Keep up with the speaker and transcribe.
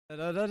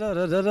Welcome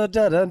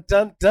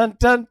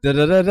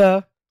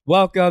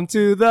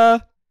to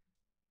the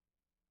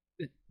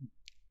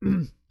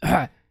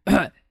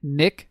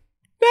Nick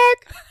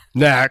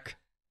Knack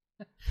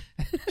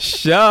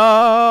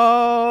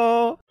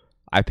Show.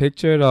 I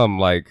pictured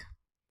like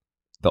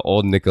the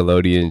old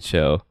Nickelodeon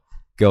show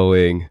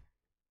going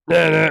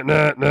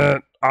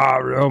real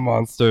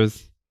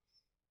monsters.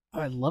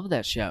 Oh, I love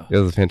that show. It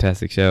was a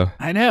fantastic show.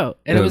 I know.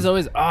 And it was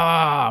always,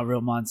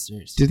 real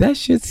monsters. Did that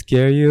shit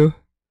scare you?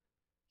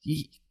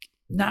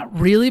 Not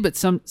really, but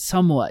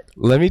somewhat.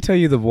 Let me tell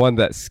you the one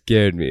that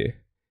scared me.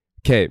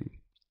 Okay.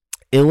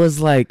 It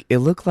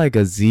looked like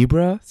a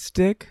zebra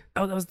stick.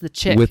 Oh, that was the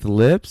chick. With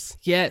lips?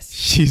 Yes.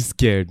 She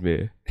scared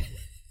me.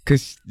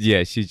 Because,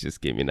 she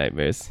just gave me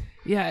nightmares.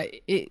 Yeah,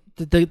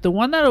 the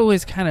one that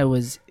always kind of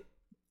was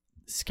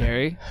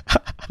scary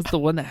was the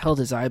one that held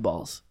his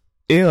eyeballs.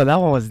 Ew, that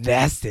one was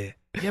nasty.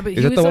 Yeah, but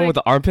is that the one with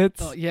the armpits?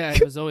 Oh, yeah,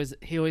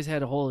 he always had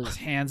to hold his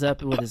hands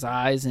up with his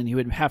eyes, and he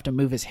would have to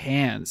move his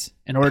hands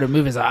in order to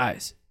move his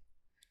eyes.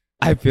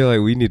 I feel like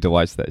we need to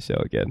watch that show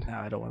again. No,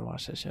 I don't want to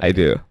watch that show. I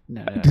do.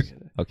 No.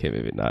 Okay,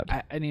 maybe not.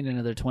 I need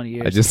another 20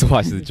 years. I just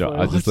watch the drawings.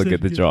 I just look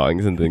at the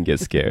drawings and then get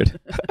scared.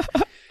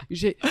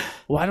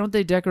 Why don't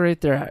they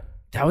decorate their?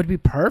 That would be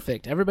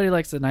perfect. Everybody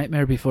likes The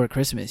Nightmare Before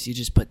Christmas. You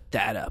just put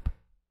that up,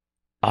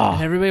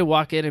 and everybody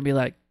walk in and be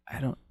like, I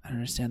don't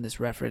understand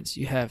this reference.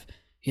 You have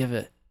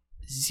a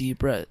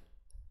zebra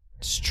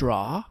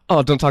straw.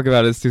 Oh, don't talk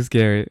about it. It's too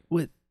scary.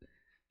 With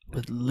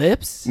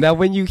lips? Now,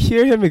 when you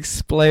hear him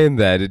explain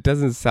that, it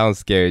doesn't sound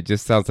scary. It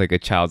just sounds like a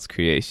child's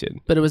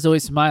creation. But it was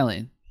always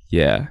smiling.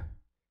 Yeah.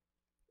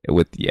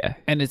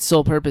 And its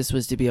sole purpose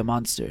was to be a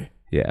monster.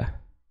 Yeah.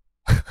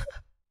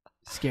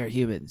 Scare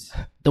humans.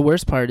 The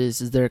worst part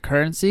is their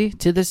currency.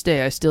 To this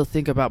day, I still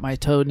think about my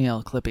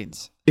toenail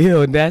clippings.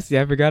 Ew, nasty.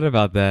 I forgot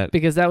about that.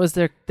 Because that was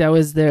their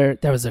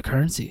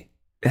currency.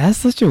 That's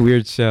such a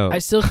weird show. I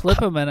still clip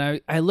them,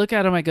 and I look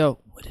at them. I go,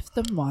 "What if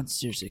the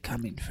monsters are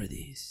coming for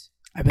these?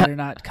 I better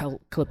not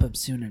clip them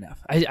soon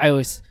enough." I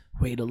always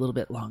wait a little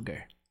bit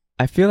longer.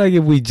 I feel like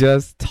if we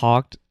just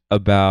talked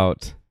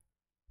about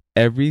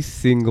every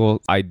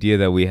single idea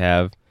that we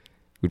have,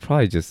 we'd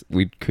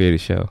create a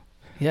show.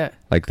 Yeah,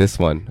 like this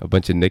one, a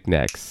bunch of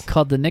knickknacks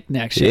called the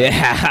Knickknack Show.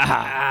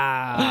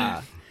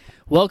 Yeah.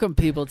 Welcome,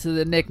 people, to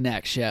the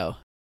Knickknack Show.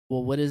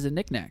 Well, what is a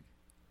knickknack?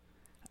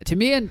 To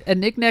me, a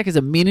knickknack is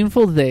a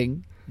meaningful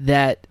thing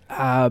that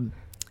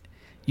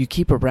you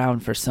keep around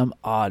for some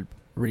odd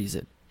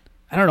reason.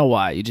 I don't know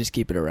why. You just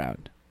keep it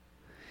around.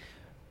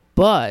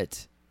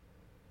 But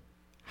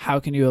how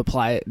can you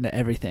apply it into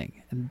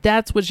everything? And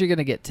that's what you're going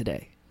to get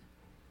today.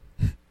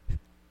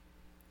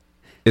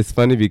 It's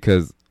funny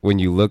because when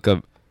you look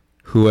up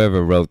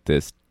whoever wrote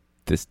this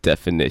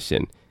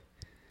definition,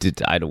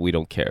 we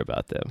don't care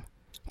about them.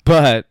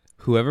 But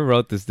whoever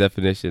wrote this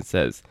definition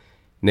says,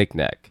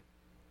 knickknack,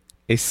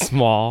 a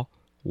small,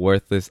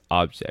 worthless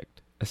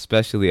object,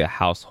 especially a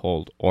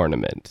household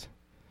ornament.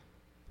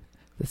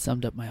 That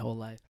summed up my whole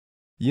life.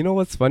 You know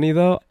what's funny,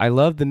 though? I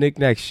love the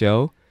Knickknack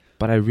Show,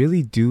 but I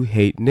really do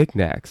hate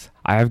knickknacks.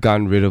 I have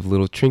gotten rid of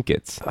little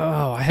trinkets.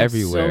 Oh, I have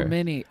everywhere. So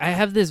many. I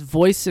have this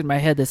voice in my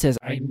head that says,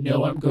 I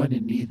know I'm going to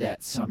need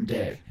that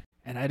someday.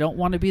 And I don't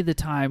want to be the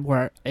time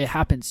where it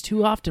happens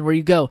too often where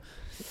you go,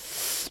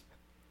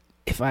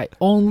 if I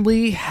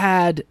only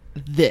had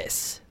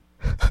this,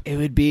 it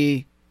would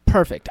be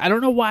perfect. I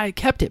don't know why I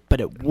kept it,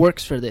 but it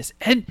works for this.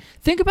 And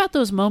think about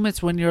those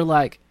moments when you're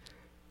like,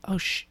 oh,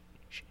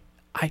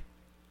 I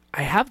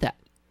have that.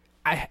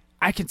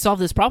 I can solve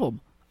this problem.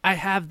 I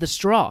have the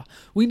straw.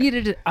 We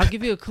needed it. I'll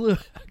give you a clue.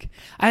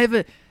 I have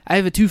a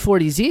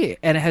 240Z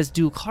and it has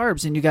dual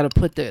carbs, and you got to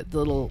put the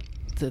little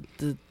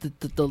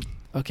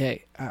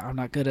okay, I'm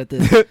not good at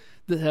this.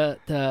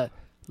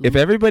 If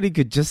everybody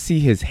could just see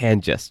his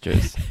hand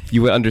gestures,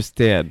 you would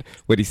understand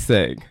what he's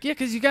saying. Yeah,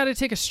 because you got to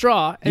take a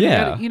straw.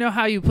 And you know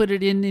how you put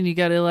it in and you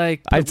got to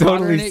I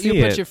totally see it.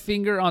 You put your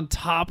finger on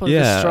top of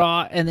the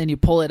straw and then you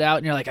pull it out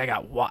and you're like,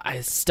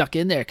 I stuck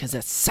in there because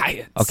that's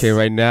science. Okay,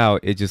 right now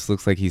it just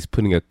looks like he's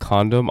putting a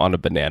condom on a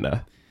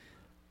banana.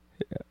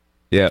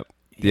 Yep,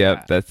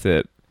 that's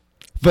it.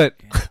 But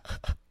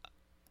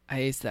I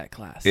aced that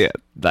class. Yeah,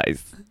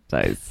 nice.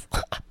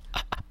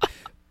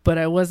 But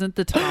I wasn't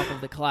the top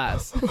of the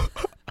class.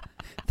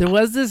 There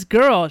was this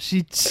girl.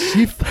 She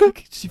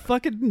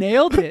fucking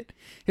nailed it.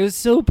 It was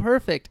so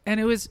perfect, and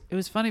it was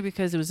funny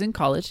because it was in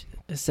college,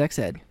 sex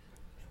ed,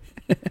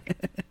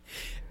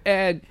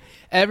 and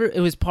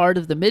it was part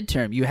of the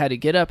midterm. You had to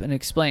get up and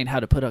explain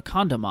how to put a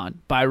condom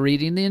on by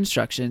reading the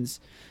instructions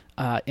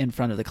in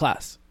front of the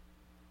class.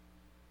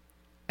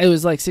 It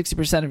was like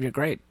 60% of your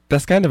grade.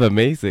 That's kind of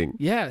amazing.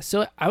 Yeah,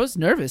 so I was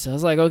nervous. I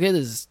was like,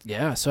 okay,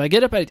 So I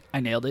get up, I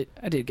nailed it.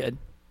 I did good.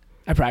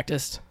 I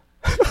practiced.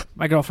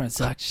 My girlfriend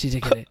sucked. She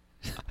didn't get it.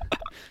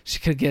 She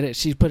could get it.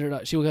 She put it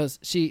up.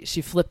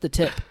 She flipped the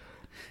tip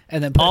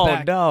and then put it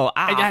back. Oh,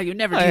 no. Yeah, you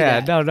never do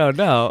that.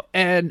 No.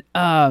 And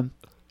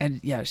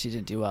yeah, she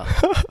didn't do well.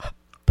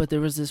 But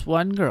there was this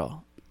one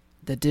girl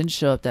that didn't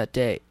show up that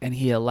day, and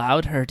he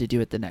allowed her to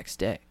do it the next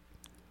day.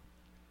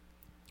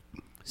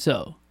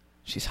 So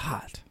she's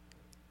hot,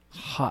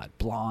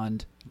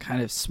 blonde,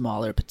 kind of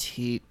smaller,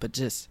 petite, but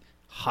just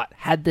hot.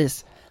 Had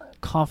this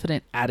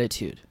confident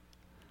attitude.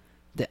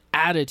 The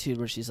attitude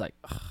where she's like,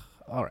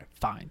 all right,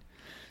 fine.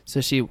 So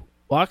she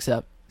walks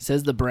up,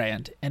 says the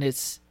brand, and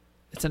it's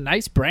a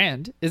nice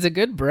brand. It's a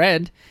good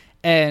brand.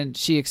 And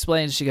she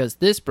explains, she goes,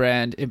 this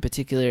brand in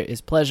particular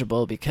is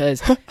pleasurable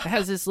because it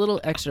has this little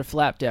extra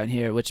flap down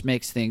here, which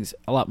makes things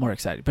a lot more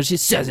exciting. But she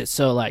says it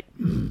so like,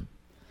 and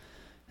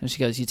she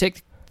goes, you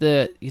take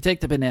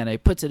the banana, he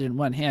puts it in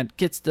one hand,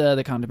 gets the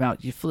other condom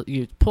out,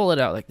 you pull it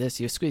out like this,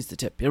 you squeeze the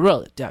tip, you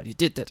roll it down, you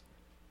did that.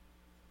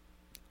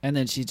 And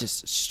then she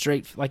just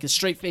like a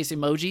straight face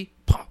emoji,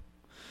 pop.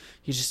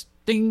 You just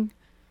ding.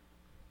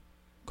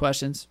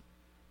 Questions.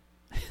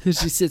 She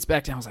sits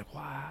back down. I was like,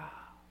 wow,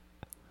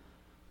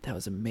 that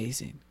was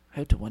amazing. I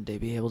hope to one day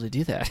be able to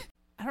do that.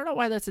 I don't know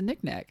why that's a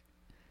knick-knack,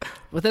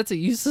 but that's a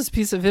useless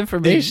piece of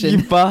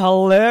information. But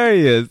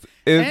hilarious.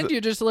 And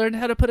you just learned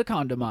how to put a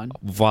condom on.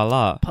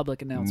 Voila.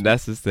 Public announcement.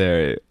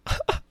 Necessary.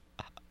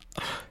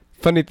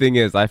 Funny thing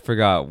is, I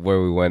forgot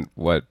where we went.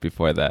 What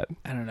before that?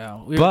 I don't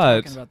know. We were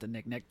talking about the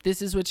knick-knack.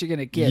 This is what you're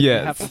gonna get.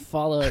 Yes. You have to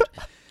follow it.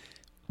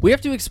 We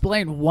have to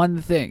explain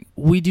one thing.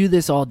 We do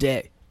this all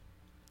day.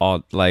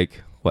 All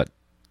like what,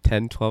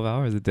 10, 12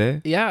 hours a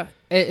day? Yeah.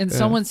 And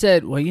someone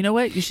said, well, you know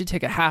what? You should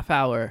take a half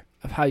hour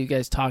of how you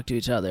guys talk to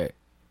each other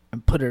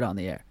and put it on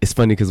the air. It's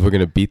funny because we're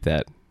gonna beat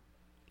that.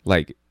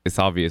 Like, it's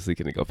obviously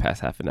gonna go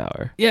past half an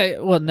hour. Yeah.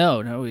 Well,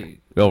 no.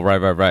 Oh,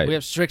 right. We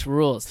have strict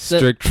rules.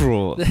 Strict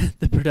rules.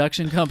 The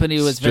production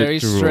company was very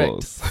strict.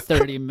 Rules.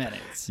 30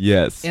 minutes.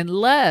 Yes.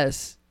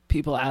 Unless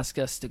people ask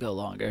us to go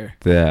longer.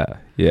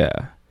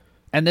 Yeah.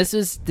 And this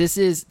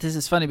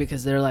is funny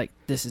because they're like,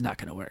 this is not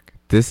going to work.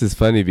 This is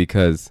funny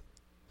because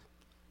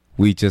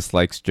we just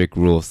like strict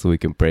rules so we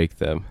can break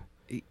them.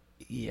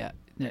 Yeah.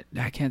 No,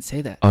 I can't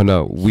say that. Oh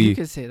no, you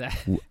can say that.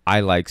 I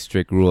like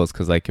strict rules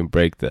because I can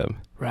break them.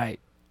 Right.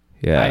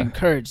 Yeah. I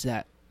encourage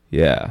that.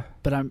 Yeah.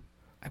 But I'm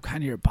kind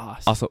of your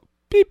boss. Also,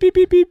 beep, beep,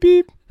 beep, beep,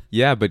 beep.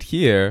 Yeah, but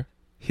here,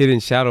 Hidden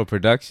Shadow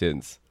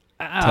Productions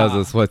tells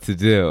us what to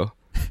do.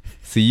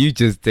 So you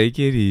just take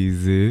it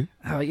easy.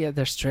 Oh, yeah,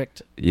 they're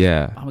strict.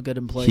 Yeah. I'm a good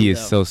employee, He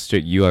is so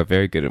strict. You are a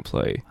very good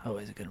employee.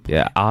 Always a good employee.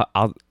 Yeah,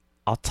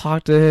 I'll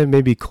talk to him,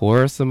 maybe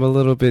coerce him a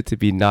little bit to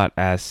be not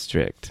as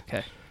strict.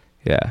 Okay.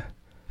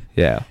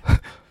 Yeah.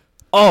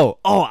 Oh,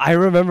 I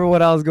remember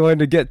what I was going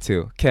to get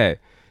to. Okay.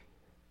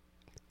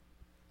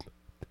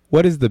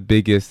 What is the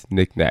biggest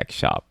knick-knack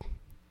shop?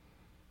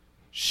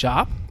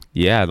 Shop?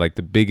 Yeah, like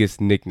the biggest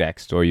knick-knack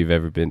store you've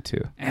ever been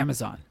to.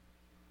 Amazon.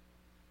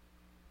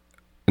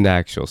 An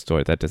actual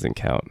store, that doesn't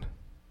count.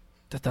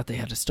 I thought they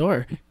had a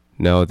store.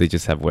 No, they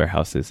just have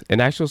warehouses. An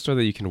actual store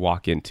that you can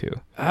walk into.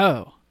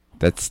 Oh.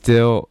 That's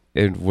still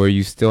where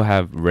you still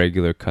have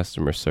regular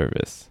customer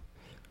service.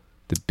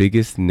 The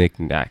biggest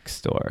knick-knack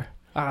store.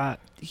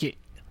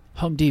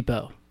 Home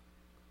Depot.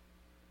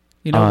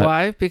 You know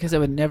why? Because I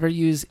would never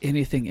use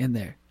anything in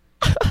there.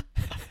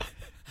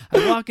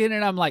 I walk in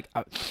and I'm like,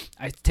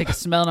 I take a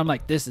smell and I'm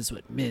like, this is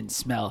what men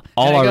smell.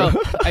 And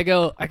I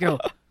go,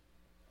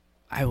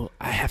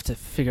 I have to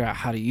figure out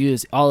how to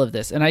use all of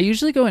this. And I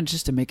usually go in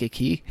just to make a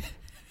key.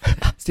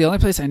 It's the only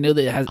place I know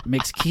that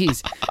makes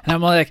keys. And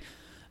I'm like,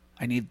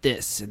 I need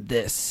this,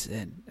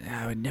 and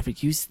I would never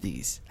use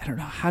these. I don't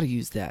know how to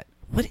use that.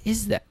 What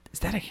is that? Is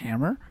that a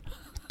hammer?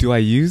 Do I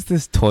use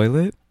this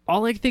toilet?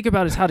 All I think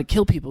about is how to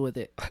kill people with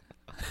it.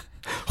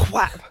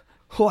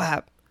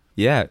 Whap.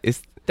 Yeah,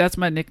 that's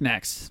my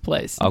knickknacks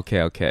place.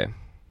 Okay.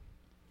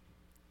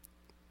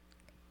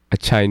 A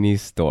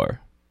Chinese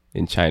store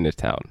in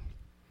Chinatown.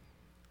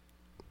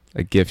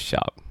 A gift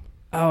shop.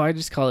 Oh, I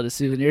just call it a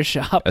souvenir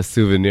shop. A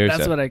souvenir shop.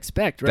 That's what I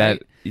expect,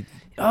 right?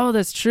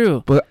 That's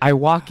true. But I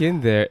walk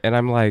in there and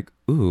I'm like,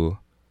 ooh,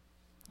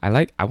 I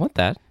want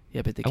that.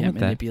 Yeah, but they can't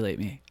manipulate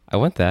me. I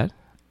want that.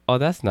 Oh,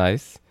 that's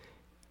nice.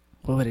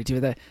 What would I do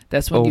with that?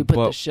 That's when you put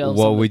the shelves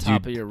on the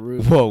top of your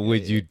roof. What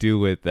would you do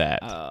with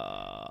that?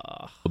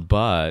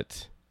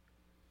 But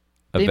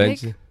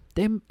eventually,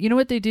 you know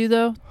what they do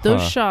though?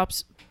 Those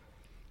shops.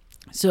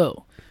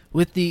 So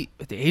with the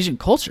Asian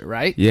culture,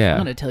 right? Yeah. I'm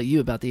going to tell you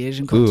about the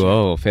Asian culture. Ooh,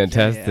 oh,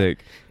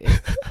 fantastic. Yeah.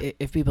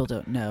 If people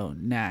don't know,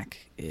 knack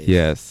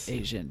is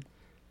Asian.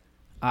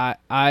 I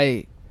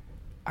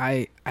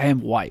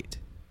am white.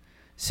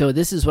 So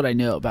this is what I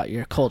know about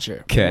your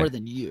culture more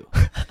than you.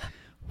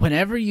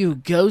 Whenever you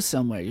go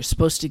somewhere, you're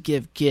supposed to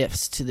give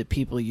gifts to the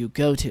people you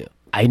go to.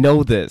 I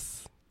know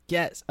this.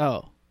 Yes.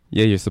 Oh.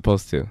 Yeah, you're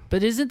supposed to.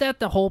 But isn't that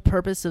the whole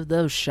purpose of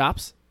those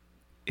shops?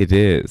 It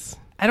is.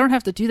 I don't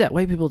have to do that.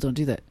 White people don't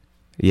do that.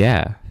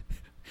 Yeah.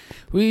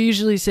 We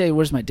usually say,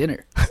 where's my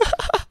dinner?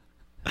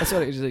 That's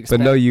what I usually expect.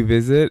 But no, you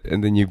visit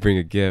and then you bring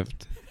a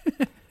gift.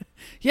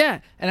 Yeah,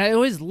 and I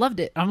always loved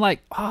it. I'm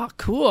like, oh,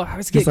 cool. I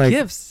always get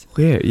gifts.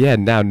 Weird. Yeah,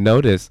 now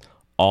notice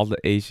all the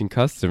Asian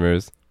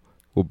customers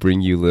will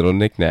bring you little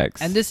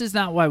knickknacks. And this is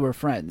not why we're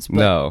friends. But,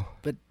 no.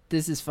 But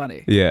this is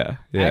funny. Yeah.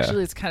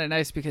 Actually, it's kind of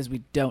nice because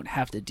we don't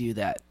have to do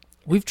that.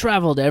 We've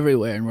traveled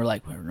everywhere and we're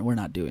like, we're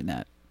not doing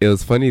that. It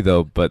was funny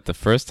though, but the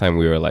first time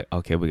we were like,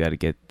 okay, we got to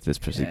get this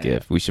person a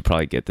gift. We should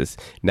probably get this.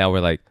 Now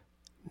we're like,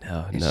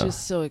 no. It's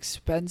just so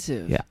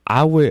expensive. Yeah,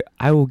 I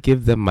will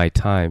give them my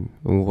time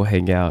and we'll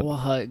hang out. We'll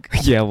hug.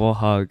 Yeah, we'll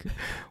hug.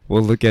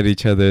 We'll look at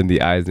each other in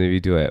the eyes, maybe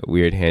do a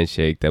weird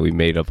handshake that we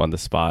made up on the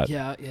spot.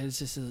 Yeah, it's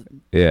just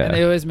and Yeah.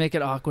 they always make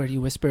it awkward. You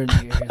whisper in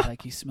their ear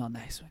like, you smell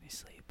nice when you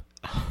sleep.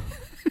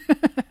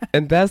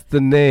 And that's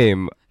the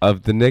name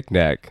of the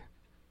knickknack.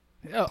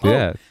 Oh,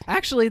 Yeah.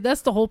 actually,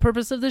 that's the whole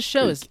purpose of this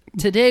show. Is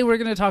today we're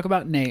going to talk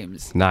about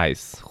names.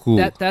 Nice. Who?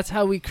 That's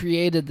how we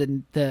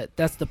created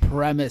that's the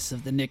premise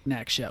of the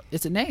Knick-Knack Show.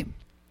 It's a name.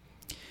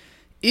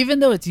 Even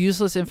though it's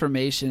useless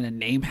information, a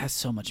name has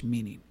so much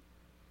meaning.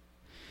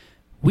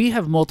 We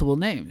have multiple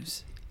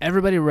names.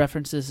 Everybody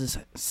references this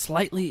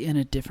slightly in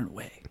a different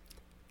way.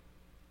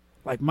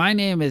 Like, my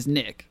name is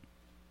Nick.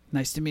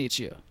 Nice to meet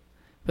you.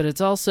 But it's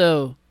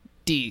also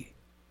D,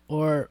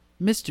 or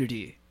Mr.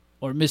 D,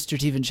 or Mr.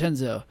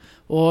 DiVincenzo,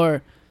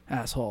 or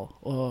asshole,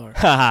 or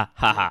Ha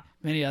ha ha.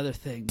 many other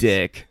things.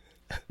 Dick.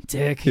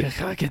 Dick.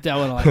 I get that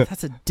one a lot.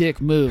 That's a dick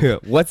move.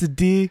 What's a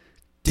D?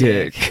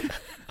 Dick.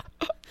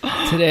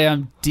 Today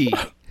I'm D.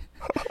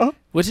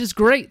 Which is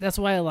great. That's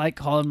why I like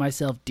calling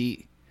myself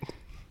D.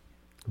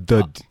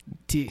 The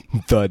D.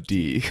 the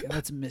D. Yeah,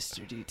 that's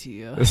Mr. D to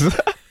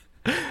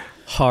you.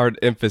 Hard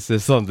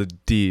emphasis on the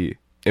D.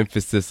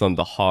 Emphasis on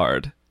the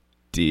hard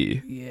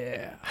D.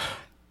 Yeah.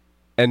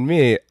 And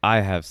me, I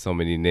have so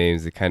many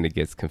names, it kind of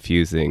gets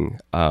confusing.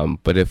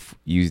 But if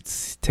you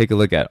take a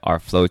look at our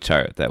flow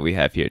chart that we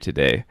have here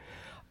today,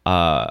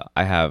 I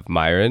have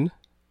Myron,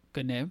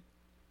 Good name.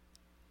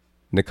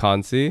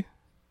 Nikonsi,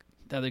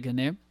 The other good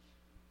name.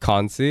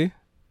 Konsi,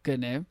 Good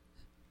name.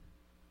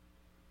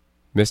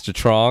 Mr.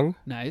 Trong,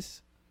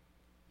 Nice.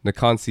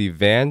 Nikonsi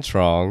Van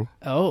Trong.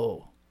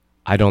 Oh.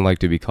 I don't like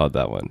to be called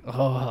that one.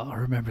 Oh, I'll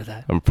remember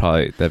that.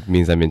 That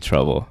means I'm in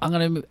trouble. I'm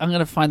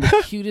gonna find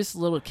the cutest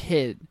little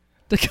kid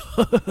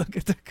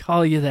to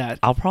call you that.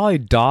 I'll probably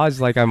dodge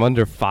like I'm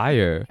under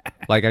fire.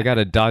 Like I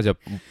gotta dodge a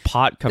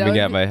pot coming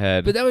at my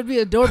head. But that would be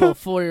adorable.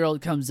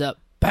 4-year-old comes up.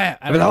 Bam.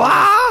 I'd be like,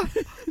 ah!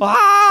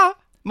 Ah!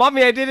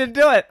 Mommy, I didn't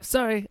do it.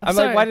 Sorry. I'm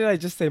sorry. like, why did I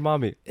just say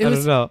mommy? I was,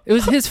 don't know. It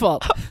was his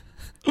fault.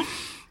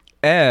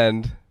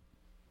 And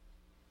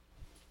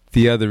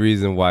the other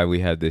reason why we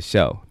had this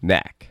show,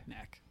 Knack.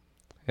 Knack.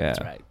 Yeah.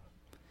 That's right.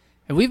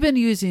 And we've been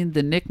using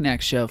the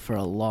Knick-Knack Show for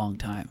a long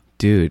time.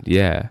 Dude,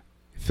 yeah.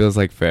 It feels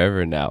like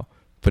forever now.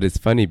 But it's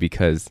funny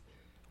because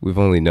we've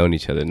only known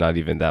each other not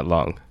even that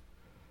long.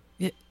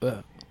 Yeah.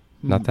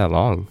 Not that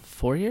long.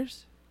 4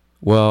 years?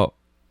 Well,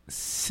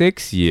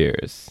 6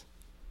 years.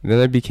 Then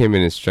I became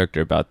an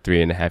instructor about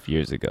 3.5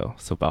 years ago.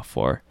 So about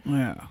 4.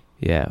 Yeah.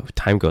 Yeah,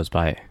 time goes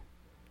by.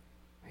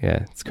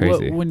 Yeah, it's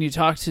crazy. When you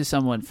talk to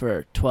someone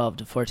for 12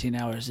 to 14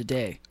 hours a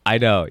day. I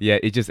know. Yeah,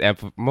 it just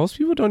most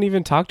people don't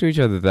even talk to each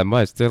other that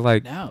much. They're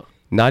like, No.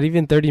 not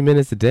even 30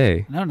 minutes a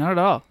day. No, not at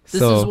all.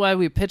 This So- is why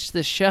we pitched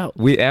this show.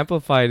 We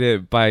amplified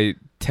it by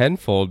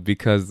tenfold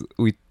because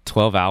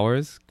 12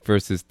 hours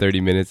versus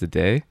 30 minutes a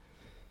day.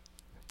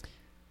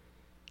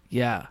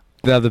 Yeah.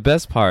 Now, the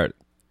best part,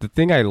 the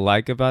thing I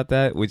like about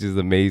that, which is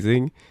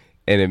amazing,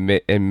 and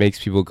it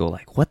makes people go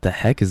like, what the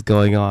heck is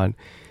going on,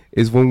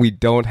 is when we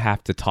don't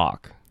have to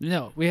talk.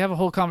 No, we have a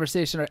whole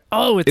conversation.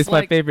 Oh, It's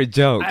my favorite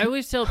joke. I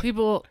always tell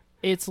people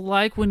it's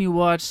like when you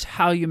watched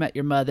How You Met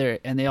Your Mother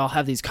and they all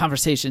have these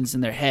conversations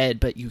in their head,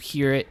 but you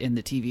hear it in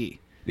the TV.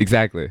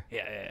 Exactly.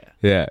 Yeah.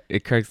 Yeah,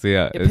 it cracks me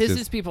up. It It's pisses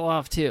just- people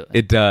off too.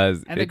 It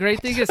does. And the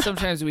great thing is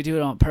sometimes we do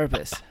it on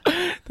purpose.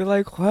 They're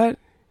like, what?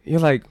 You're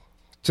like,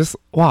 just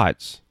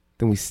watch.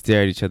 Then we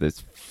stare at each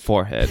other's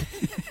forehead.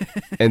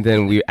 And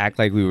then we act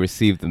like we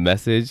received the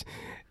message.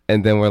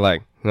 And then we're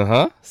like,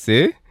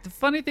 see? The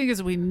funny thing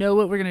is we know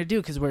what we're going to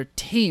do because we're a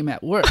team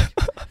at work.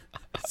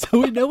 So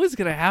we know what's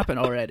going to happen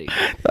already.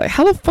 Like,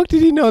 how the fuck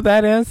did he know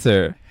that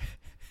answer?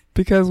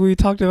 Because we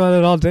talked about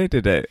it all day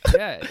today.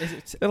 Yeah.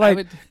 They're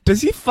like,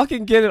 does he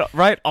fucking get it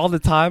right all the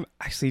time?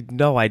 Actually,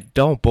 no, I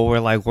don't. But we're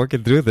like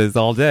working through this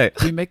all day.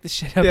 we make the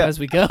shit up Yeah. as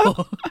we go.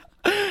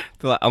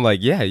 I'm like,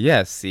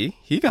 yeah, see?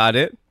 He got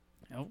it.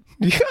 Nope.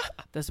 Yeah.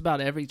 That's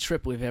about every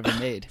trip we've ever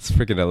made. It's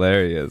freaking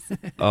hilarious.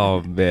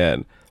 Oh,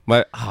 man.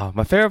 My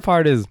favorite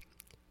part is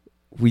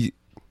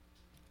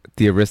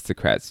the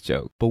aristocrats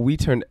joke, but we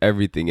turn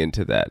everything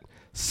into that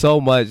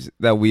so much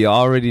that we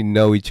already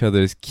know each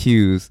other's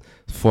cues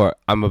for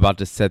I'm about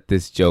to set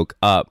this joke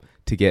up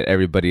to get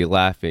everybody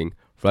laughing,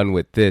 run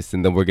with this,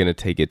 and then we're going to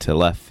take it to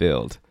left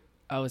field.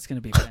 Oh, it's going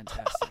to be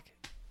fantastic.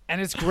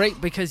 And it's great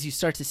because you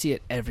start to see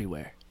it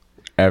everywhere.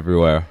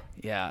 Everywhere.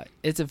 Yeah,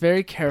 it's a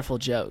very careful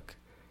joke.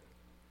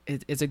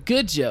 It's a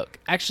good joke.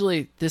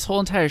 Actually, this whole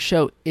entire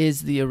show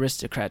is the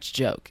aristocrats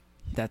joke.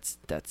 That's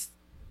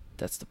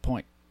the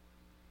point.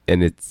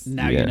 And it's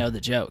Now you know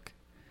the joke.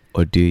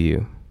 Or do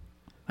you?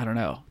 I don't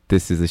know.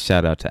 This is a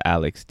shout out to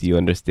Alex. Do you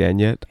understand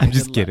yet? I'm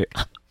just Good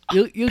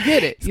kidding. You'll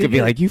get it. It's going to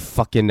be like, you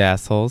fucking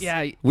assholes.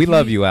 Yeah, We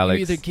love you, Alex.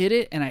 You either get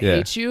it and I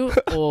hate you,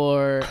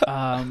 or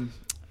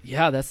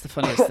yeah, that's the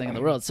funniest thing in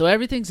the world. So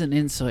everything's an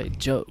inside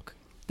joke.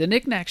 The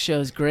Knick-Knack Show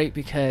is great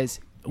because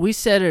we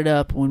set it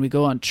up when we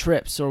go on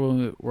trips or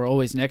when we're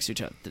always next to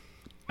each other.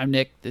 I'm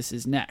Nick. This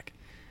is Knack,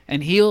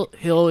 and he'll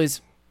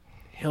always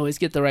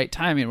get the right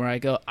timing where I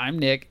go, I'm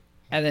Nick,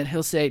 and then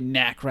he'll say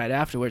Knack right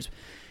afterwards,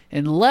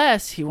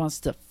 unless he wants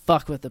to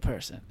fuck with the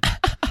person.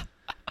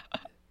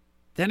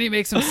 Then he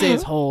makes him say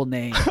his whole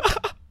name,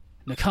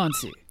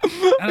 Nakansi.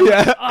 And I'm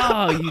like,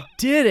 oh, you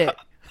did it.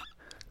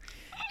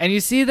 And you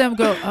see them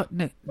go, oh,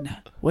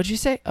 what'd you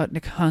say? Oh,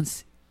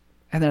 Nakansi.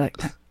 And they're like,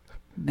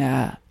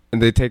 nah.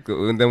 And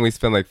then we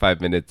spend like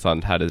 5 minutes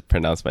on how to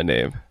pronounce my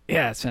name.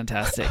 Yeah, it's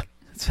fantastic.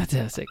 It's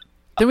fantastic.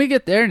 Then we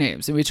get their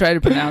names and we try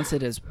to pronounce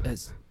it as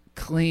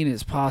clean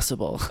as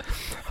possible.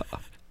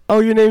 Oh,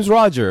 your name's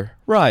Roger.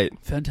 Right.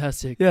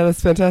 Fantastic. Yeah,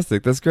 that's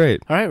fantastic. That's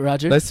great. All right,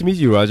 Roger. Nice to meet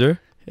you, Roger.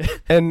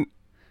 And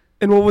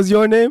what was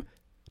your name?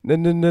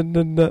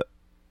 Yeah.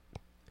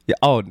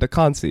 Oh,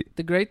 Nakansi.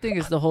 The great thing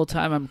is the whole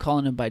time I'm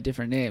calling him by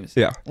different names.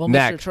 Yeah. Well,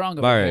 Knack, Mr. Trong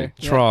over Byron,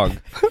 there. Trong.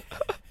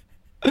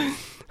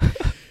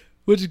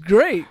 Which is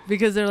great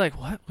because they're like,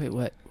 what? Wait,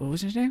 what? What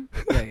was your name?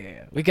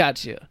 Yeah. We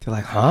got you. They're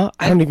like, huh?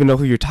 I don't even know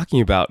who you're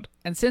talking about.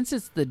 And since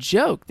it's the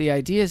joke, the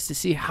idea is to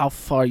see how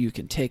far you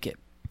can take it.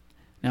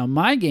 Now,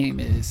 my game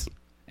is,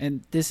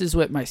 and this is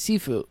what my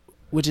Sifu,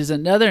 which is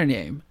another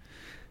name.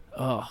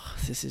 Oh,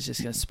 this is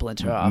just going to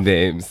splinter off.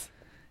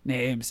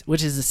 Names,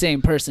 which is the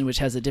same person, which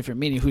has a different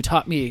meaning, who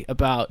taught me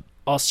about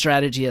all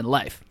strategy in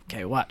life.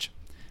 Okay, watch.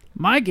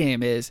 My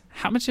game is,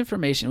 how much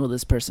information will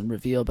this person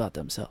reveal about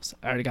themselves?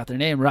 I already got their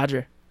name,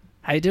 Roger.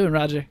 How you doing,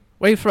 Roger?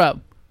 Where you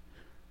from?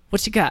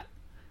 What you got?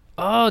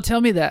 Oh,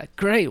 tell me that.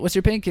 Great. What's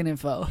your banking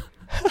info?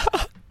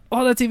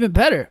 Oh, that's even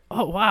better.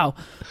 Oh, wow.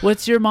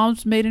 What's your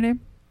mom's maiden name?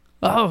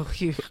 Oh,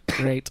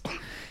 great.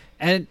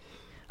 And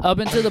up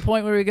until the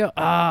point where we go,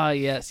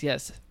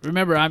 yes.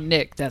 Remember, I'm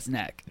Nick. That's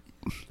Knack.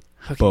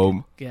 Okay.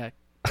 Boom. Yeah.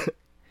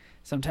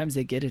 Sometimes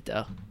they get it,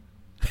 though.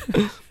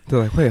 They're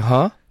like, wait,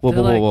 huh?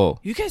 Whoa.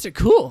 You guys are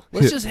cool.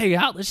 Let's just hang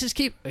out. Let's just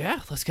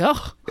let's go.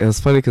 It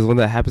was funny because when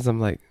that happens, I'm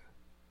like,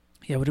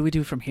 yeah, what do we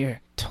do from here?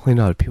 Totally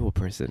not a people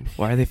person.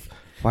 Why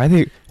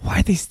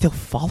are they still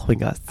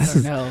following us? I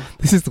don't know.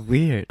 This is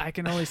weird. I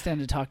can only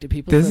stand to talk to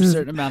people for a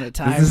certain amount of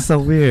time. This is so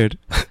weird.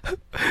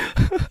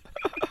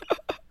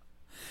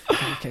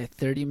 Okay,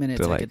 30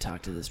 minutes They're I like, could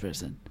talk to this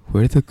person.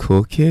 We're the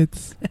cool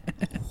kids?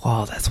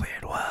 Wow, that's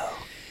weird. Wow.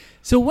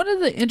 So one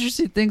of the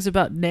interesting things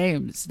about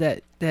names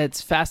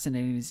that's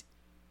fascinating is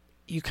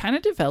you kind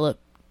of develop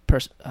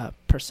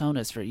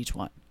personas for each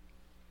one.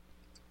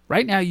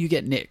 Right now you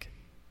get Nick.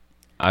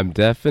 I'm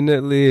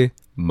definitely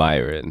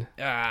Myron.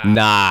 Nah,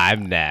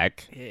 I'm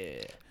Knack.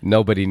 Yeah.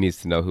 Nobody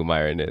needs to know who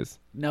Myron is.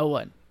 No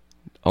one.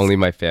 Only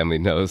my family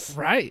knows.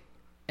 Right.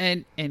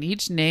 And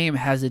each name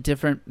has a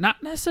different,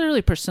 not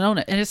necessarily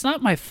persona, and it's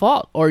not my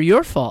fault or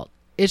your fault.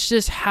 It's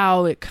just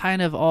how it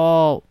kind of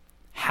all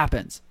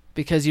happens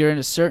because you're in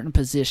a certain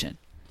position.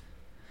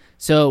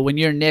 So when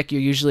you're Nick, you're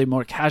usually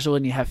more casual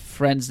and you have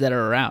friends that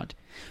are around.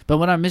 But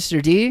when I'm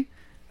Mr. D,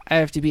 I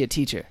have to be a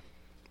teacher.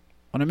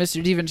 When I'm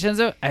Mr.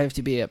 DiVincenzo, I have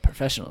to be a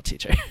professional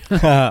teacher.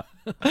 I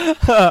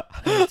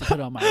have to put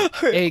on my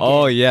A game.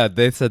 Oh, yeah.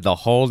 They said the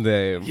whole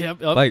name.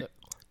 Yep. Like,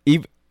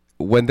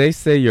 when they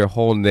say your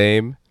whole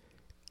name,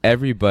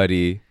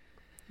 everybody,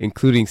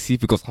 including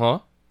Sifu, goes, huh?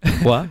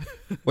 What?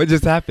 What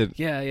just happened?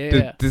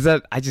 Yeah. Does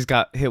that? I just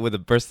got hit with a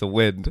burst of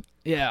wind.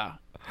 Yeah.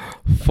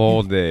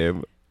 Full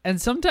name.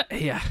 And sometimes,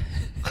 yeah.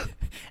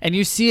 And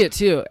you see it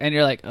too, and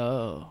you're like,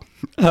 oh.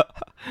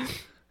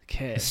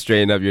 Okay.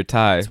 Straighten up your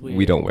tie.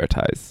 We don't wear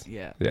ties.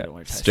 Yeah. We don't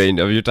wear ties. Straighten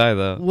up your tie,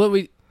 though. Well,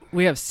 we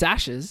have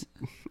sashes.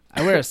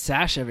 I wear a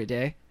sash every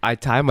day. I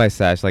tie my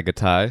sash like a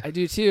tie. I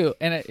do too.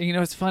 And you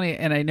know, it's funny,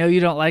 and I know you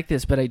don't like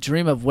this, but I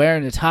dream of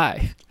wearing a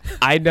tie.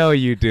 I know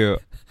you do.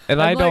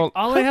 And I don't.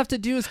 All I have to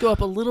do is go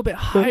up a little bit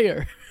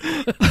higher.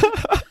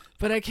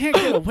 But I can't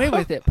get away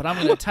with it. But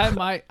I'm gonna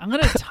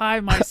tie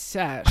my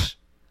sash.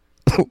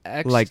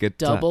 Like a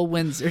double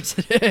Windsor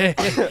today.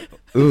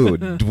 Ooh,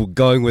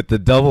 going with the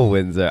double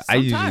Windsor.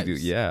 Sometimes. I usually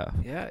do.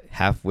 Yeah.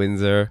 Half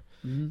Windsor.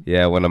 Mm-hmm.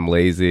 Yeah, when I'm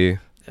lazy.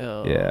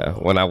 Oh. Yeah,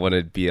 when I want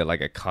to be like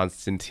a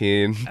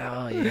Constantine.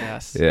 Oh,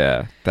 yes.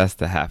 Yeah, that's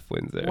the half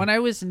Windsor. When I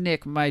was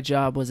Nick, my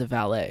job was a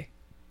valet.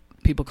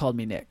 People called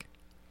me Nick.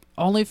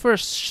 Only for a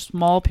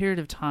small period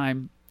of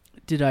time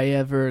did I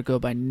ever go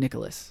by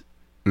Nicholas.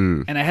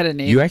 Mm. And I had a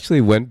name. You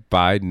actually went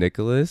by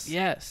Nicholas?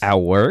 Yes. At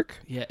work?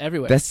 Yeah,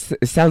 everywhere.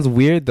 It sounds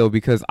weird though,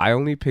 because I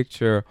only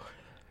picture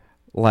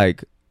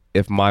like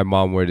if my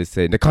mom were to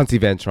say Nakansi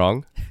Van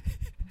Trong.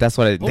 That's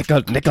what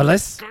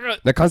Nicholas?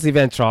 Nakansi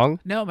Van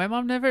Trong? No, my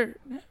mom never.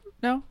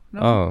 No.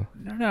 Oh.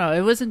 No.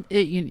 It wasn't.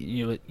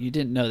 You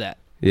didn't know that.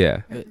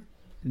 Yeah.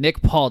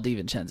 Nick Paul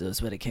DiVincenzo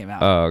is what it came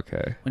out. Oh,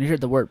 okay. When you heard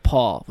the word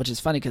Paul, which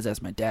is funny because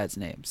that's my dad's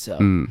name. So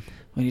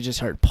when you just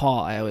heard Paul,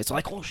 I always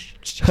like,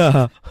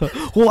 oh,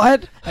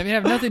 what? I mean, I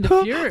have nothing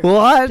to fear.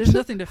 What? There's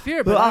nothing to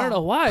fear, but I don't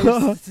know why.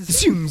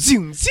 Zoom,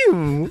 zoom,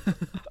 zoom.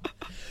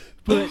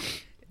 But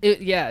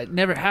it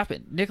never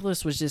happened.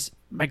 Nicholas was just,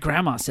 my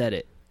grandma said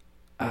it.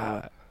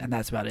 And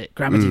that's about it.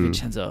 Grandma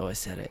DiVincenzo always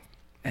said it.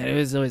 And it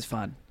was always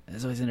fun. It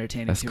was always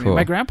entertaining That's to cool. me.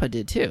 My grandpa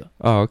did too.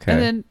 Oh, okay.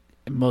 And then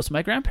most of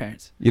my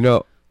grandparents. You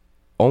know,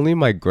 only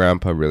my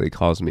grandpa really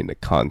calls me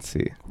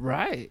Nakansi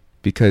Right.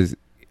 because,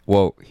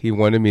 well, he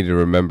wanted me to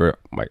remember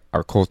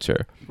our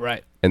culture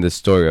Right. and the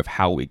story of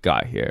how we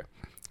got here,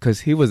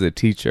 because he was a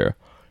teacher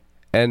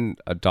and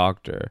a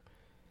doctor,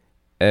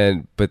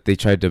 but they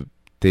tried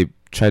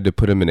to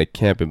put him in a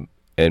camp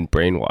and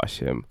brainwash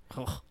him.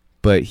 Ugh.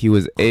 But he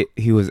was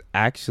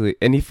actually,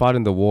 and he fought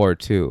in the war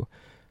too,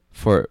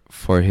 for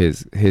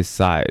his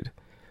side.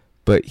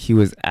 But he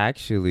was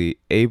actually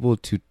able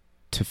to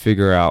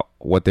figure out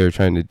what they were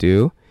trying to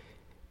do,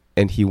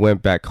 and he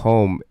went back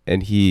home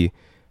and they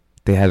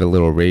had a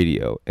little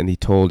radio, and he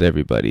told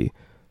everybody,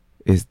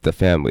 is the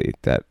family,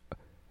 that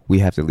we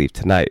have to leave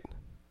tonight.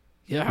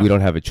 Yeah. We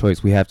don't have a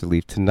choice. We have to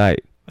leave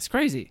tonight. That's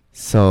crazy.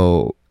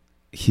 So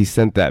he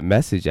sent that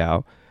message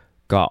out,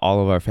 got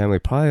all of our family,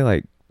 probably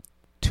like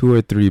 2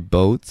 or 3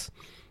 boats,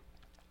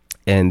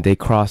 and they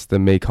crossed the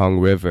Mekong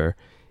River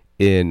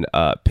in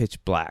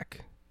pitch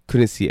black.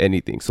 Couldn't see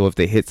anything. So if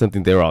they hit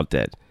something, they were all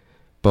dead.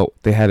 But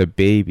they had a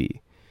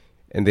baby,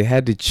 and they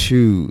had to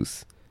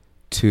choose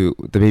the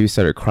baby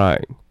started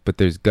crying, but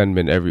there's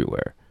gunmen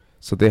everywhere.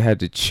 So they had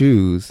to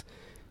choose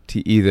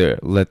to either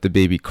let the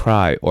baby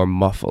cry or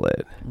muffle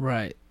it.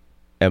 Right.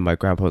 And my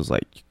grandpa was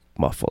like,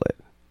 muffle it.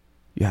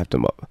 You have to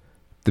muffle.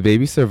 The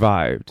baby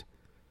survived,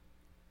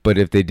 but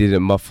if they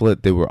didn't muffle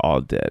it, they were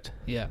all dead.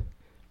 Yeah.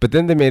 But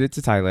then they made it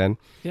to Thailand,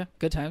 Yeah.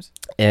 Good times.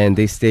 and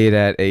they stayed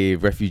at a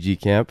refugee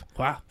camp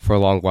Wow. for a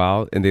long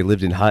while, and they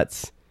lived in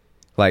huts.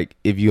 Like,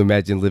 if you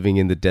imagine living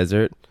in the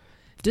desert,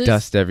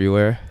 dust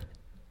everywhere.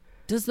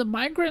 Does the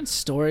migrant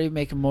story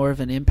make more of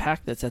an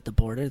impact that's at the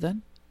border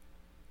then?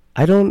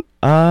 I don't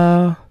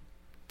know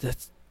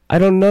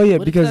yet,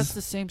 What if because that's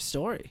the same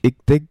story?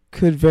 they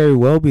could very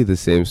well be the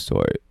same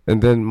story.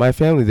 And then my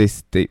family,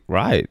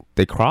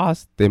 they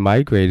crossed, they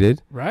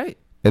migrated, Right.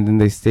 and then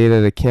they stayed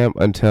at a camp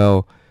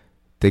until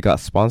they got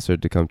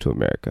sponsored to come to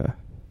America.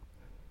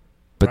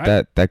 But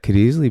Right. that could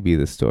easily be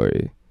the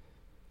story.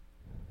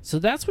 So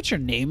that's what your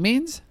name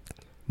means?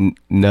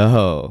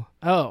 No,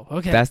 Oh,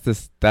 okay.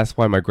 that's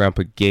why my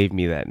grandpa gave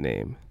me that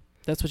name.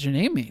 That's what your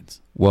name means.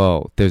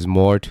 Well, there's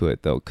more to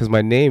it though, because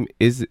my name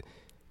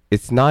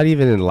it's not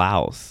even in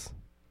Laos.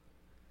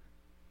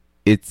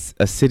 It's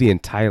a city in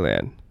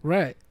Thailand,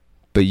 Right.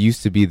 but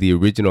used to be the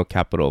original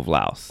capital of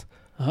Laos.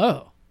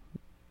 Oh.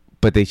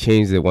 But they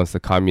changed it once the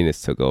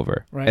communists took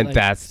over. Right. And like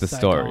that's the Saigon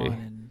story.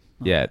 and-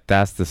 Yeah,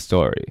 that's the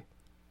story.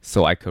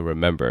 So I could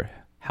remember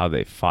how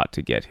they fought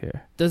to get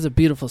here. That's a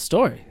beautiful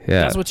story.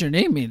 Yeah. That's what your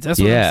name means. That's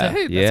what Yeah, I'm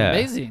saying. That's yeah.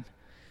 amazing.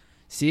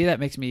 See, that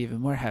makes me even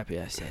more happy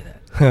I say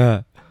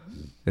that.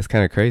 It's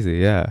kind of crazy,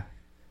 yeah.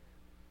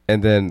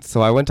 And then,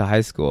 so I went to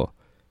high school,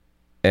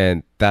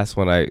 and that's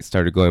when I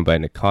started going by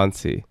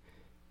Nakansi.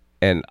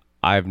 And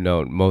I've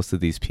known most of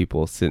these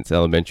people since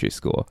elementary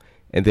school,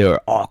 and they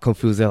were all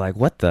confused. They're like,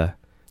 what the?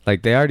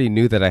 Like, they already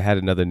knew that I had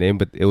another name,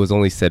 but it was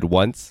only said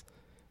once.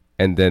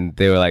 And then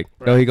they were like,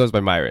 no, he goes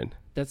by Myron.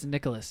 That's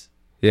Nicholas.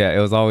 Yeah, it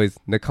was always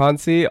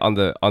Nakansi on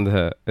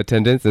the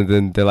attendance, and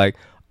then they're like,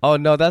 oh,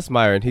 no, that's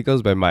Myron. He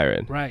goes by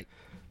Myron. Right.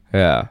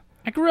 Yeah.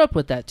 I grew up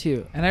with that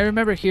too. And I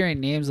remember hearing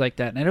names like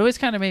that. And it always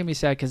kind of made me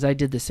sad because I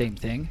did the same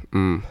thing.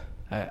 Mm.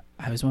 I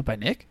always went by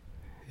Nick.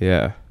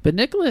 Yeah. But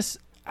Nicholas,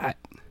 I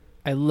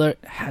learned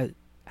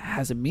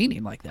has a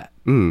meaning like that.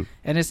 Mm.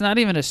 And it's not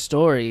even a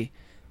story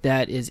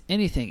that is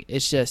anything.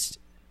 It's just,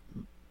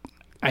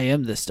 I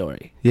am the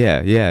story.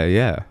 Yeah, yeah,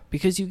 yeah.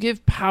 Because you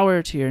give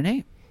power to your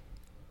name.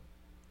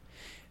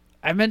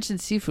 I mentioned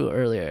Sifu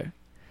earlier.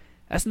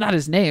 That's not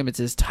his name. It's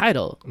his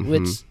title,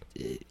 which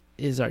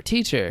is our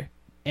teacher.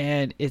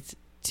 And it's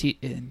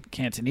in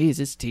Cantonese,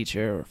 it's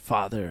teacher or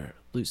father,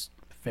 loose,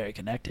 very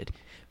connected.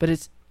 But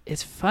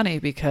it's funny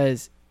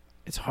because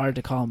it's hard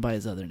to call him by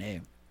his other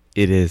name.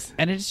 It is.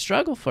 And it's a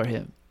struggle for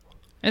him.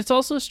 And it's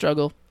also a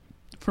struggle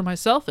for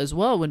myself as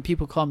well when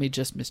people call me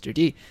just Mr.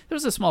 D. There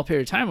was a small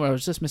period of time where I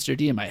was just Mr.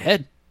 D in my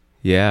head.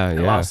 Yeah, I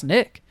yeah. lost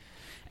Nick.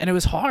 And it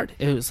was hard.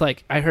 It was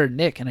like I heard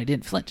Nick and I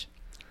didn't flinch.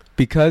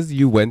 Because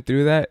you went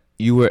through that,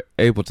 you were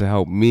able to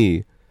help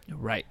me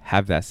Right.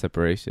 have that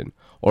separation.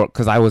 Or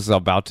because I was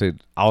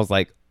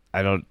like,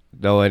 I don't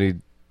know any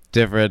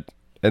different.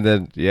 And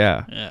then,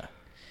 yeah. Yeah.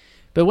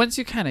 But once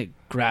you kind of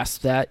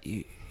grasp that,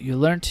 you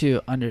learn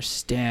to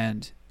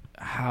understand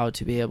how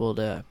to be able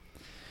to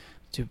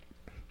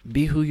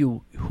be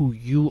who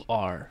you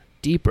are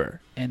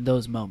deeper in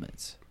those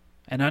moments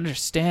and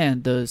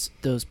understand those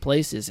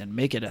places and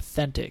make it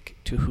authentic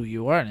to who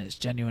you are and as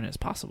genuine as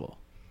possible.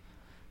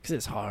 Because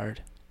it's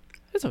hard.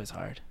 It's always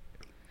hard.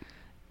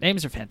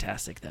 Names are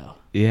fantastic, though.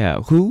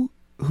 Yeah. Who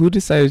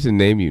decided to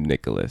name you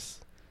Nicholas?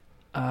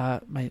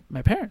 My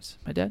parents,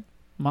 my dad,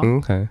 mom.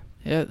 Okay.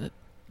 Yeah,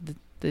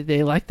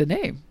 they like the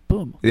name.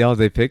 Boom. Yeah,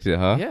 they picked it,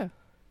 huh? Yeah.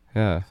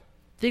 Yeah.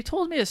 They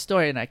told me a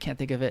story and I can't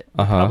think of it.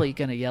 They're Uh-huh. probably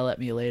gonna yell at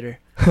me later.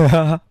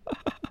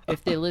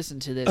 If they listen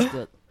to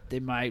this, they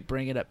might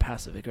bring it up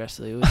passive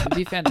aggressively, which would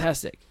be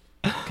fantastic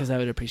because I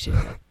would appreciate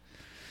that.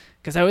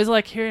 Because I always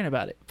like hearing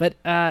about it. But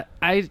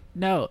I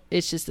know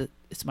it's just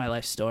it's my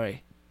life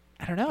story.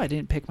 I don't know. I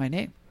didn't pick my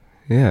name.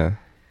 Yeah.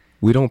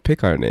 We don't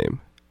pick our name.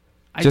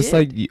 I Just did.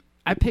 like you.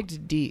 I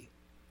picked D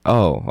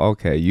Oh,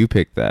 okay. You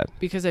picked that.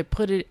 because I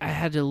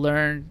had to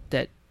learn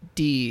that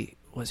D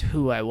was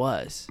who I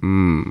was.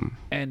 Mm.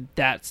 And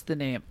that's the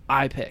name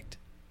I picked.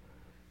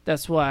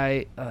 That's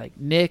why like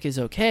Nick is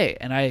okay,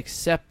 and I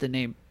accept the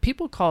name.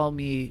 People call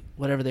me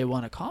whatever they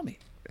want to call me.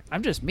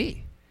 I'm just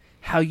me.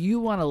 How you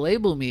want to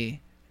label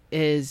me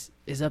is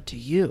up to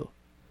you.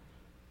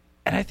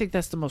 And I think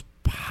that's the most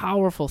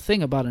powerful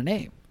thing about a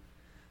name.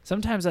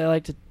 Sometimes I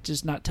like to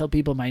just not tell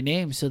people my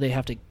name so they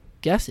have to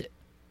guess it.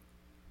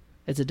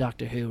 It's a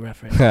Doctor Who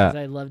reference 'cause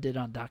I loved it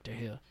on Doctor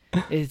Who.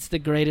 It's the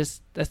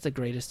greatest. That's the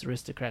greatest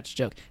Aristocrats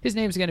joke. His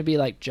name's going to be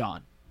like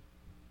John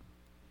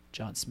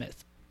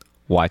Smith,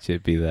 Watch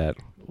it be that.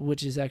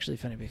 which is actually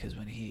funny because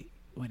when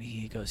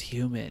he goes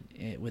human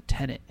with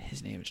Tennant,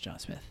 his name is John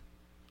Smith.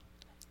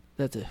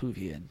 That's a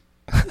Whovian.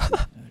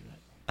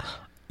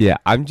 Yeah,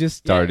 I'm just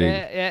starting.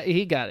 Yeah,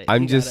 he got it.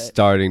 I'm He got just it.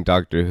 starting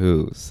Doctor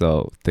Who,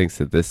 so thanks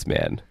to this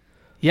man.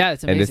 Yeah,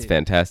 it's amazing. And it's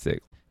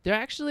fantastic. They're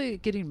actually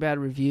getting bad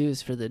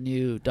reviews for the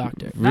new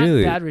Doctor.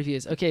 Really? Not bad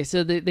reviews. Okay,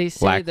 so they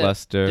say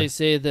Lackluster. they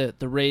say that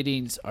the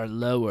ratings are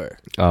lower.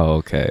 Oh,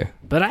 okay.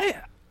 But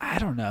I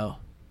don't know.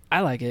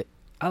 I like it.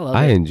 I love it.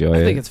 I enjoy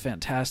I think it. it's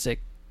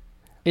fantastic.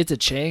 It's a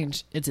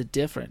change. It's a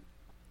different.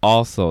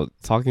 Also,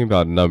 talking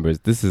about numbers,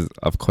 this is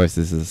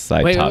a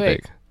side Wait.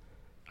 topic.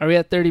 Are we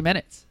at 30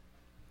 minutes?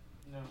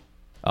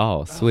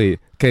 Oh, sweet.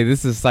 Okay,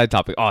 this is a side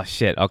topic. Oh,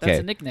 shit. That's Okay.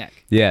 a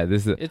knick-knack. Yeah,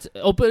 this is It's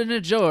open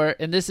a drawer,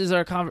 and this is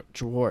our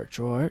drawer.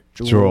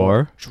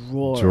 drawer.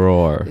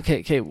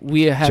 Okay.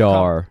 We have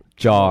Jar.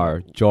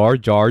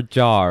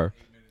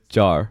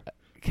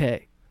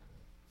 Okay.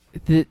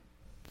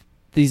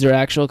 These are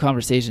actual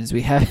conversations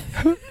we have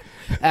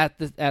at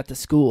the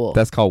school.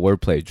 That's called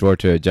wordplay. Drawer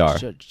to a jar.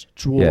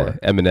 Drawer. Yeah,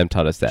 Eminem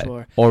taught us that.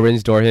 Drawer.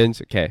 Orange door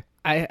hinge. Okay.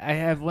 I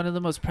have one of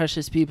the most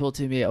precious people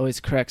to me. Always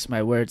corrects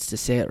my words to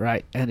say it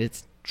right, and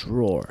it's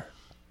drawer.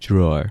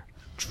 Drawer.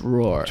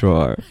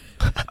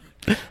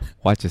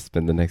 Watch us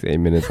spend the next 8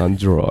 minutes on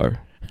drawer.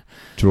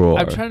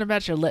 I'm trying to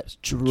match your lips.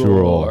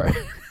 Drawer.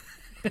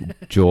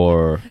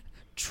 Drawer.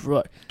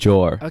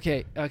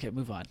 Okay,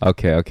 move on.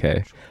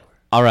 Okay.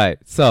 All right.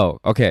 So,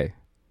 okay.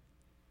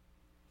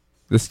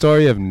 The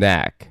story of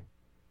Knack,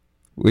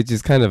 which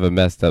is kind of a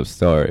messed up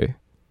story,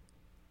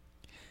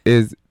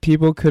 is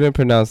people couldn't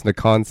pronounce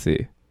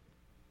Nakansi.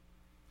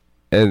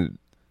 And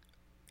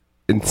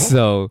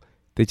so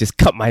they just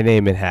cut my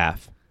name in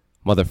half.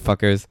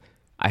 Motherfuckers.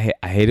 I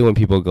hate it when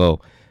people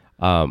go,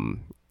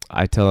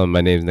 I tell them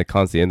my name's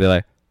Nakansi, and they're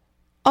like,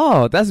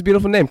 oh, that's a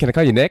beautiful name. Can I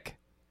call you Nick?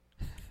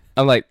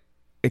 I'm like,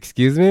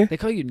 excuse me? They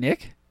call you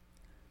Nick?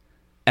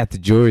 At the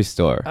jewelry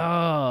store.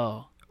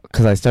 Oh.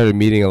 Because I started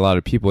meeting a lot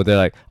of people. They're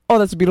like, oh,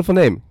 that's a beautiful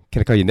name.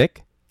 Can I call you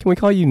Nick? Can we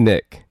call you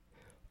Nick?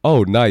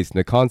 Oh, nice.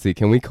 Nakansi,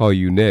 can we call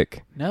you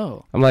Nick?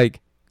 No. I'm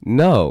like,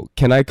 no.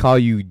 Can I call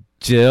you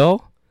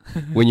Jill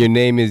when your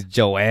name is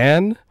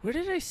Joanne? Where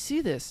did I see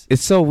this?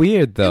 It's so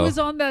weird, though. It was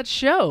on that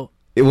show.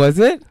 Was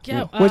it?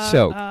 Yeah. What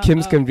show?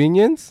 Kim's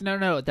Convenience?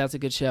 No, that's a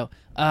good show.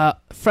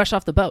 Fresh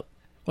Off the Boat.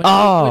 When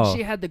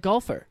she had the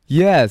golfer.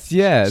 Yes. She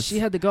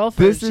had the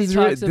golfer. This and is she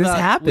talks this about,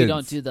 happens. We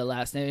don't do the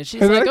last name. And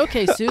she's like,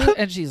 okay, Sue.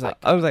 And she's like,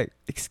 I was like,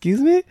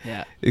 excuse me?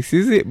 yeah.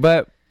 Excuse me?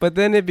 But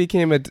then it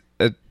became it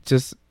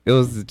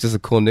was just a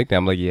cool nickname.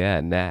 I'm like, yeah,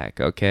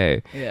 Knack,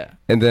 okay. Yeah.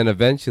 And then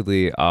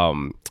eventually,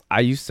 I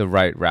used to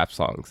write rap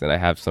songs, and I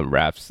have some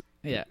raps,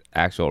 Yeah.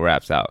 actual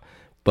raps out.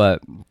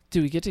 But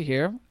Do we get to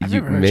hear 'em? I've you,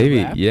 never heard maybe,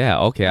 you rap. yeah,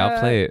 okay, I'll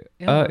play it.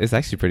 yeah. It's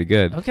actually pretty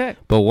good. Okay.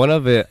 But one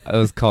of it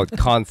was called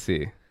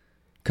Kansi,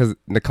 because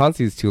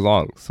Nakansi is too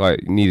long, so I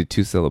needed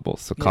 2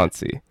 syllables, so Yeah.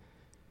 Kansi.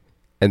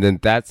 And then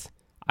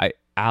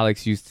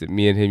Alex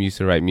me and him used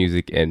to write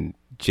music, and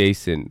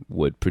Jason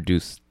would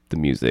produce the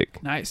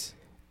music. Nice.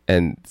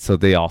 And so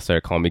they all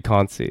started calling me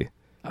Kansi.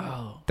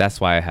 Oh.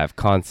 That's why I have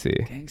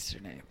Kansi. Gangster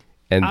name.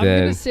 And I'm then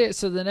gonna say it.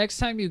 So the next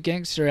time you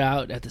gangster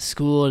out at the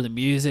school or the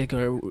music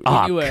or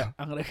anywhere,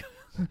 I'm gonna.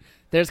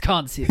 There's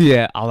Consi.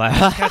 yeah, I'll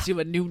Catch you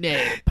a new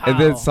name. And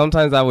then Pow.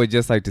 sometimes I would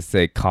just like to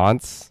say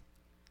Cons,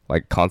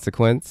 like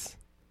Consequence,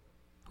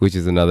 which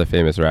is another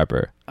famous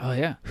rapper Oh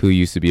yeah. who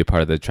used to be a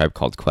part of the Tribe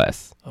Called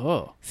Quest.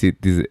 Oh. See,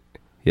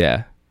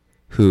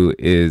 who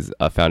is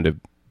founded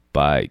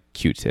by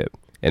Q-Tip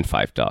and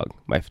Five Dog,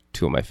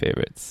 two of my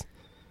favorites.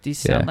 These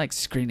sound Yeah. like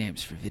screen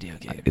names for video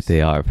games.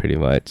 They are pretty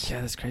much.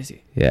 Yeah, that's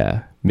crazy.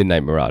 Yeah,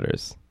 Midnight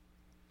Marauders,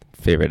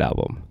 favorite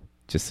album,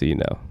 just so you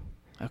know.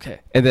 Okay.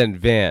 And then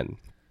Van,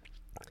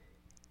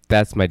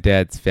 that's my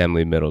dad's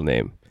family middle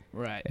name.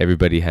 Right.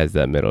 Everybody has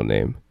that middle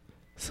name,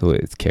 so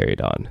it's carried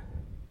on.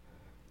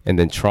 And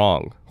then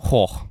Trong,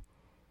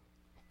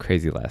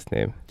 crazy last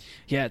name.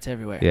 Yeah, it's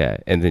everywhere. Yeah,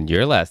 and then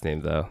your last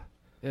name though,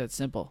 Yeah, it's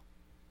simple.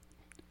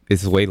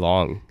 it's way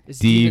long. It's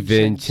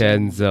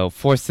DiVincenzo,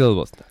 4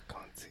 syllables.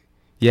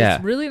 Yeah,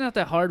 It's really not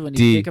that hard when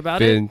you think about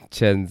it.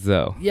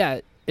 DiVincenzo. Yeah,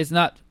 it's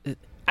not.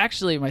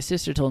 Actually, my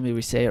sister told me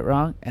we say it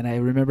wrong, and I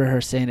remember her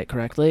saying it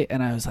correctly,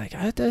 and I was like,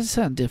 "It does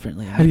sound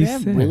differently." How do you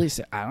Maybe say I'm it? really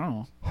I don't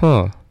know.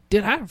 Huh?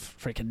 dude, I don't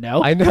freaking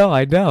know. I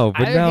know,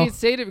 but I now hate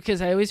saying it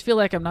because I always feel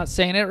like I'm not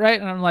saying it right,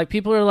 and I'm like,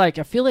 people are like,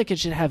 I feel like it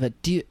should have a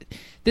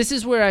This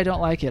is where I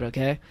don't like it,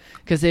 okay?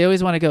 Because they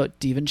always want to go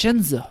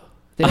DiVincenzo.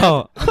 It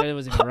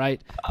wasn't even right,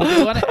 but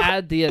they want to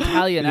add the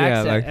Italian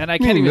accent, like, and I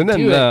can't even do it.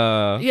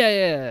 no.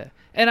 Yeah.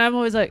 And I'm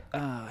always like, oh,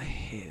 I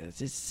hate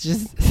it. It's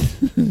just.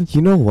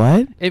 You know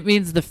what? It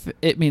means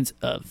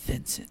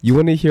Vincent. You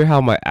want to hear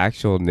how my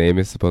actual name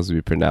is supposed to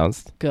be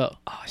pronounced? Go.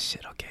 Oh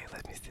shit! Okay,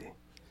 let me see.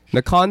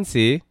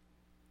 Nakansi.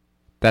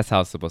 That's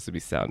how it's supposed to be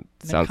sounds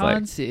like.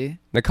 Nakansi.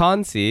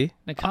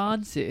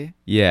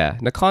 Yeah,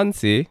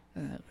 Nakansi.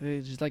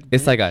 Just like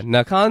It's like a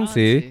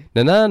Nakansi.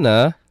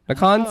 Na.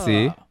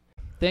 Nakansi. Oh.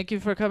 Thank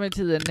you for coming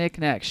to the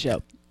Knick-Knack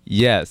Show.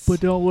 Yes. But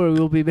don't worry,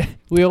 we'll be back.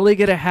 We only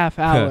get a half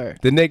hour.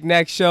 The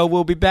Knick-Knack Show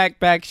will be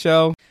back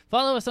show.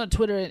 Follow us on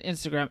Twitter and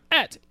Instagram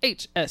at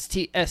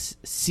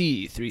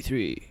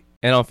HSTSC33.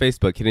 And on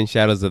Facebook, Hidden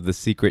Shadows of the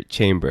Secret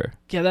Chamber.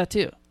 Yeah, that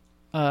too.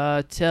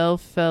 Tell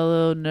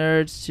fellow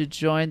nerds to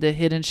join the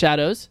Hidden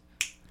Shadows.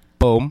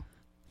 Boom.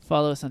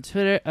 Follow us on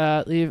Twitter.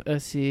 Leave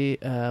us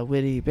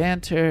witty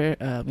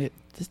banter.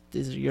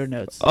 These are your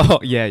notes. Oh,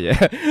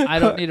 yeah. I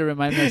don't need to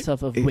remind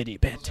myself of witty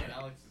banter.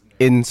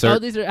 Insert. Oh,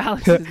 these are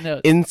Alex's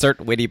notes.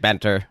 Insert witty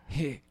banter.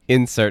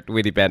 Insert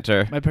witty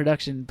banter. My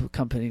production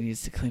company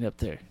needs to clean up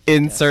their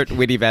Insert desk.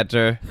 witty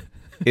banter.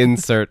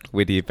 Insert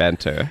witty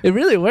banter. It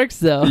really works,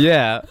 though.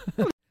 Yeah.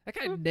 That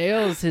guy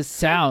nails his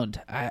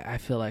sound. I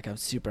feel like I'm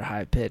super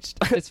high pitched.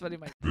 It's funny.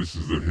 This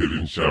is a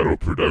Hidden Shadow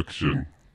production.